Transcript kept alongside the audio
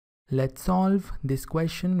Let's solve this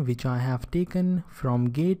question which I have taken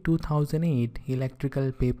from GATE 2008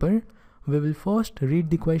 electrical paper. We will first read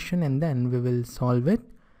the question and then we will solve it.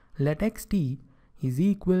 Let xt is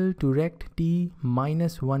equal to rect t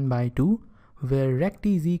minus 1 by 2, where rect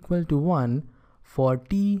t is equal to 1 for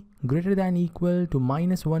t greater than equal to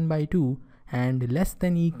minus 1 by 2 and less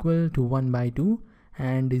than equal to 1 by 2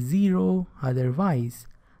 and 0 otherwise.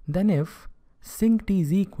 Then if sinc t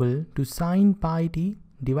is equal to sine pi t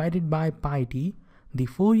divided by pi t, the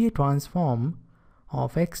Fourier transform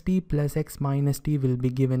of xt plus x minus t will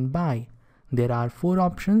be given by. There are 4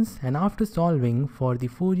 options, and after solving for the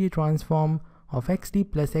Fourier transform of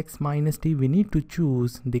xt plus x minus t, we need to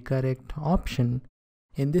choose the correct option.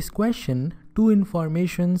 In this question, 2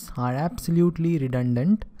 informations are absolutely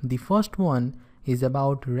redundant. The first one is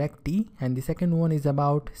about rect t and the second one is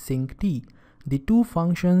about sinc t. The 2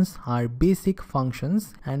 functions are basic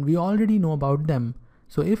functions and we already know about them.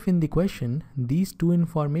 So if in the question these 2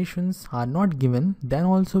 informations are not given, then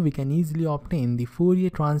also we can easily obtain the Fourier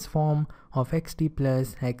transform of xt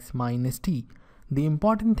plus x minus t. The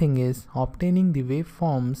important thing is obtaining the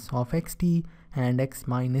waveforms of xt and x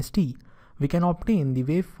minus t. We can obtain the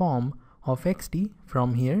waveform of xt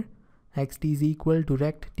from here. Xt is equal to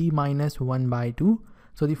rect t minus 1 by 2.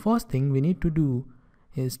 So the first thing we need to do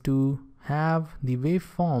is to have the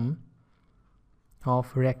waveform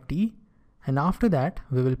of rect t. And after that,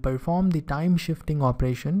 we will perform the time shifting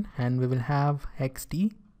operation and we will have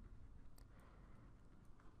xt.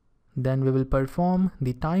 Then we will perform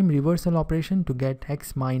the time reversal operation to get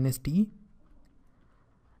x minus t.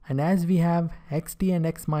 And as we have xt and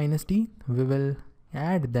x minus t, we will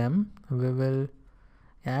add them. We will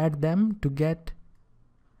add them to get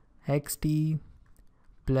xt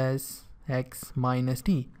plus x minus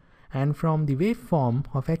t. And from the waveform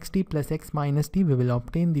of xt plus x minus t, we will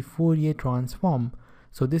obtain the Fourier transform.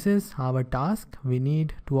 So this is our task. We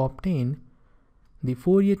need to obtain the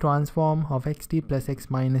Fourier transform of xt plus x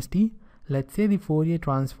minus t. Let's say the Fourier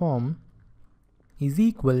transform is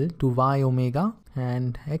equal to y omega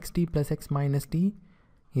and xt plus x minus t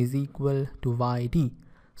is equal to yt.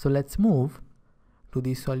 So let's move to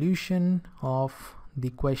the solution of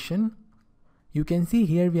the question. You can see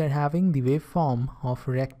here we are having the waveform of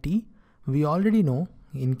rect t. We already know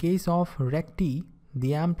in case of rect t,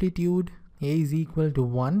 the amplitude a is equal to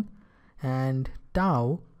 1 and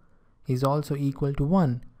tau is also equal to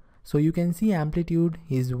 1. So you can see amplitude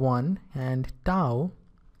is 1 and tau,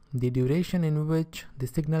 the duration in which the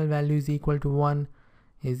signal value is equal to 1,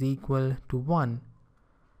 is equal to 1.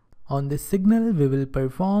 On this signal, we will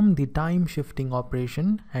perform the time shifting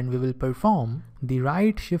operation and we will perform the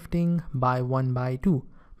right shifting by 1 by 2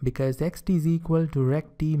 because xt is equal to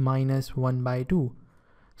rect t minus 1 by 2.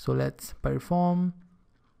 So let's perform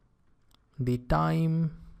the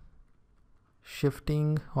time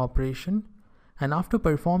shifting operation. And after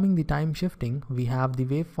performing the time shifting, we have the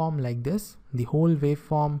waveform like this. The whole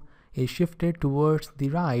waveform is shifted towards the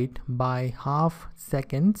right by half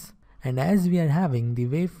seconds. And as we are having the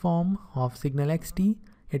waveform of signal xt,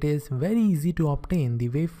 it is very easy to obtain the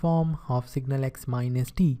waveform of signal x minus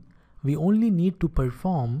t. We only need to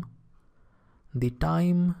perform the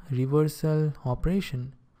time reversal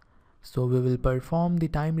operation. So we will perform the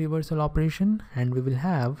time reversal operation and we will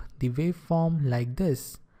have the waveform like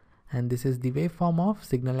this. And this is the waveform of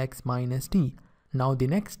signal x minus t. Now the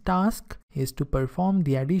next task is to perform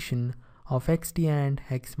the addition of xt and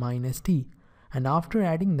x minus t. And after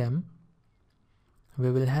adding them, we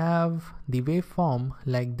will have the waveform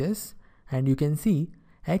like this. And you can see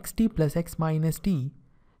xt plus x minus t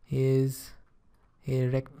is a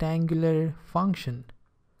rectangular function.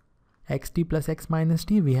 Xt plus x minus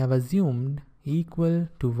t we have assumed equal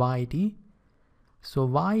to yt. So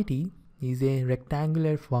yt is a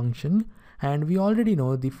rectangular function and we already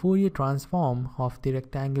know the Fourier transform of the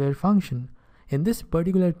rectangular function. In this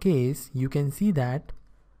particular case, you can see that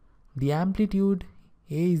the amplitude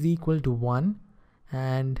a is equal to 1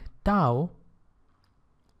 and tau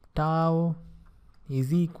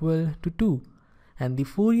is equal to 2. And the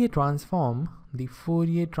Fourier transform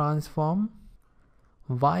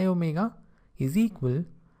y omega is equal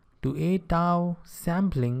to a tau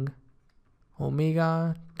sampling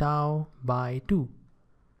omega tau by 2.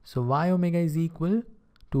 So y omega is equal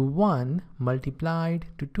to 1 multiplied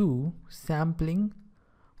to 2 sampling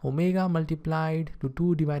omega multiplied to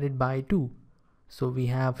 2 divided by 2. So we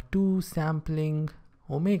have 2 sampling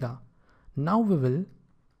omega. Now we will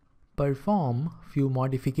perform few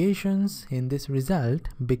modifications in this result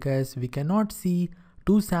because we cannot see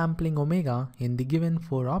 2 sampling omega in the given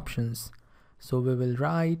 4 options. So we will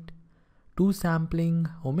write 2 sampling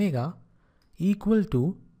omega equal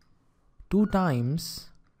to 2 times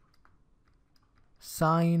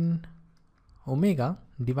sine omega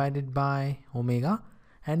divided by omega,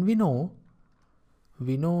 and we know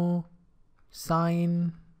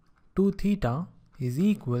sine 2 theta is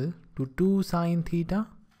equal to 2 sine theta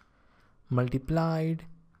multiplied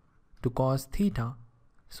to cos theta.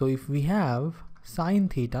 So if we have sine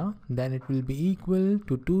theta, then it will be equal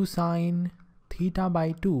to 2 sine theta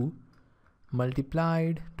by 2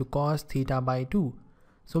 multiplied to cos theta by 2.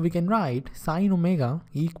 So we can write sine omega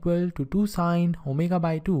equal to 2 sine omega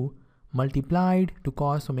by 2 multiplied to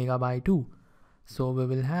cos omega by 2. So we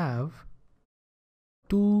will have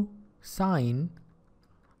 2 sine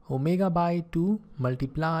omega by 2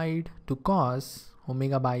 multiplied to cos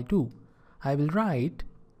omega by 2. I will write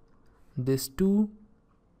this 2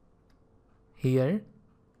 here,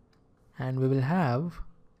 and we will have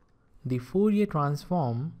the Fourier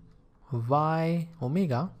transform y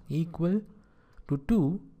omega equal to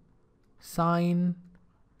 2 sine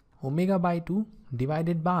omega by 2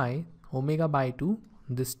 divided by omega by 2,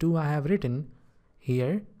 this 2 I have written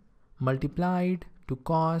here, multiplied to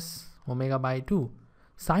cos omega by 2.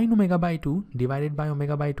 Sine omega by 2 divided by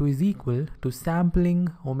omega by 2 is equal to sampling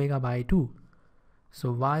omega by 2.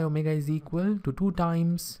 So y omega is equal to 2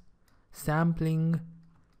 times sampling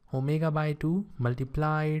omega by 2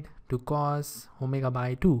 multiplied to cos omega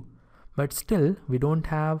by 2. But still we don't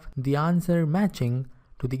have the answer matching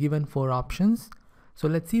to the given 4 options. So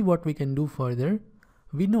let's see what we can do further.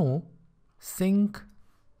 We know sinc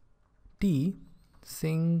t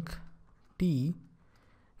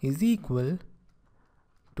is equal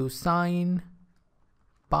to sine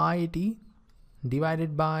pi t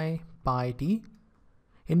divided by pi t.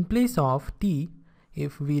 In place of t,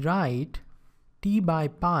 if we write t by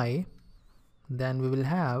pi, then we will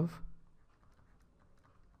have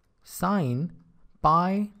sine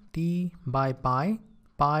pi t by pi,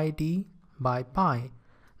 pi t by pi.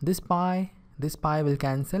 This pi will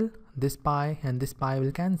cancel, this pi and this pi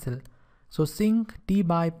will cancel. So sinc t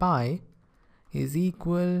by pi is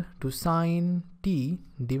equal to sine t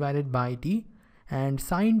divided by t, and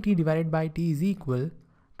sine t divided by t is equal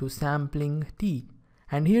to sampling t.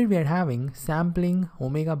 And here we are having sampling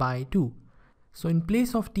omega by 2. So in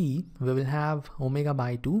place of t, we will have omega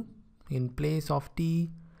by 2. In place of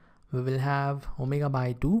t, we will have omega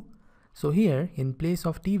by 2. So here in place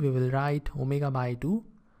of t, we will write omega by 2.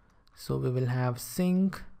 So we will have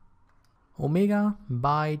sinc omega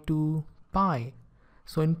by 2 pi.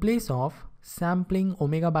 So in place of sampling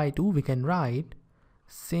omega by 2, we can write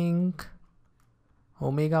sinc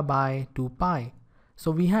omega by 2 pi. So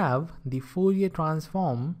we have the Fourier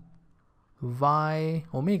transform y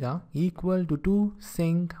omega equal to 2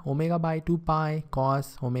 sinc omega by 2 pi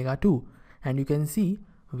cos omega 2. And you can see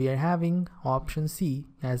we are having option C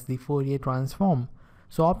as the Fourier transform.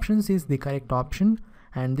 So option C is the correct option.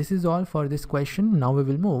 And this is all for this question. Now we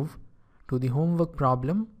will move to the homework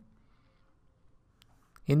problem.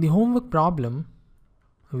 In the homework problem,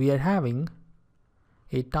 we are having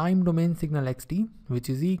a time domain signal xt which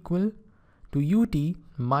is equal to ut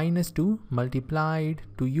minus 2 multiplied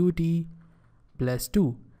to ut plus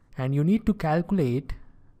 2, and you need to calculate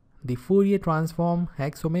the Fourier transform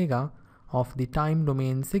x omega of the time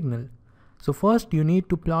domain signal. So first you need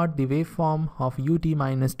to plot the waveform of ut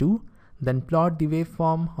minus 2, then plot the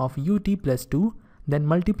waveform of ut plus 2, then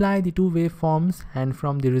multiply the two waveforms, and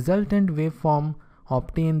from the resultant waveform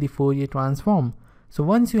obtain the Fourier transform. So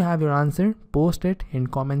once you have your answer, post it in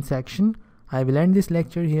comment section. I will end this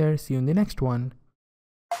lecture here. See you in the next one.